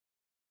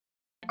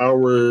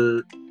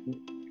Our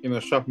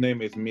shop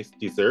name is Miss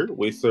Dessert.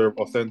 We serve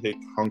authentic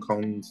Hong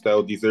Kong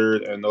style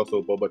dessert and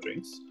also boba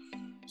drinks.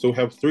 So we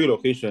have three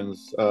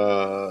locations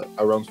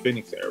around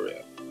Phoenix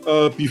area.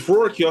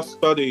 Before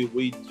KioskBuddy,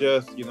 we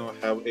just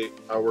have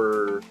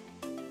our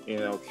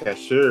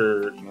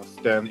cashier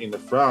stand in the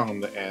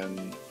front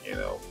and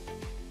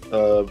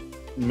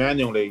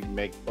manually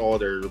make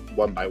order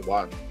one by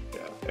one.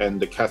 Yeah. And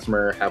the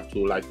customer have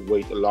to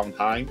wait a long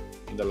time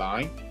in the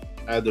line.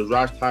 At the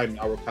rush time,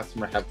 our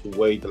customer have to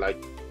wait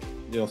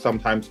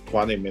sometimes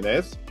 20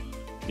 minutes,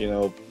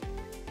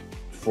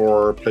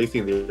 for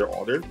placing their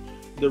order.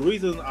 The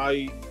reason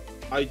I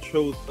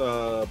chose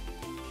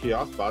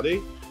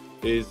KioskBuddy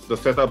is the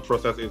setup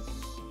process is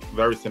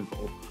very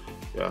simple.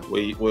 Yeah,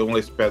 we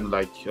only spend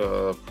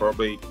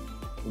probably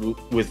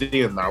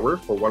within an hour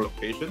for one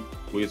location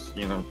with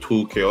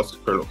 2 kiosks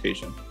per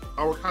location.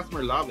 Our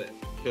customer love it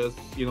because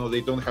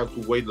they don't have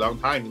to wait a long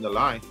time in the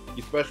line,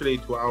 especially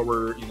to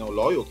our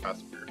loyal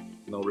customer,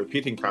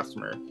 repeating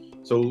customer.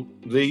 So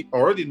they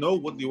already know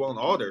what they want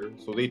to order,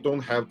 so they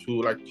don't have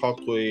to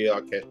talk to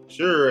a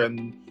cashier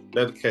and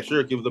let the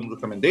cashier give them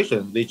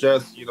recommendations. They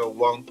just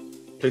want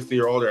place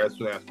their order as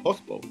soon as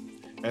possible,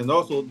 and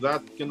also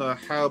that's gonna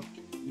help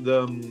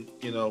them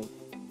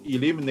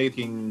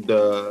eliminating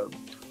the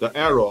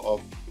error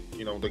of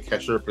the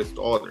cashier placed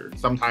order.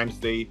 Sometimes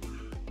they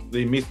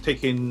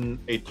mistaken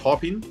a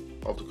topping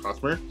of the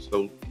customer,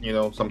 so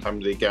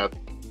sometimes they get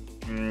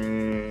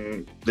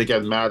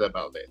mad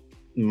about it.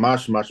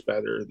 Much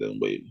better than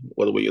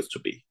what we used to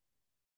be.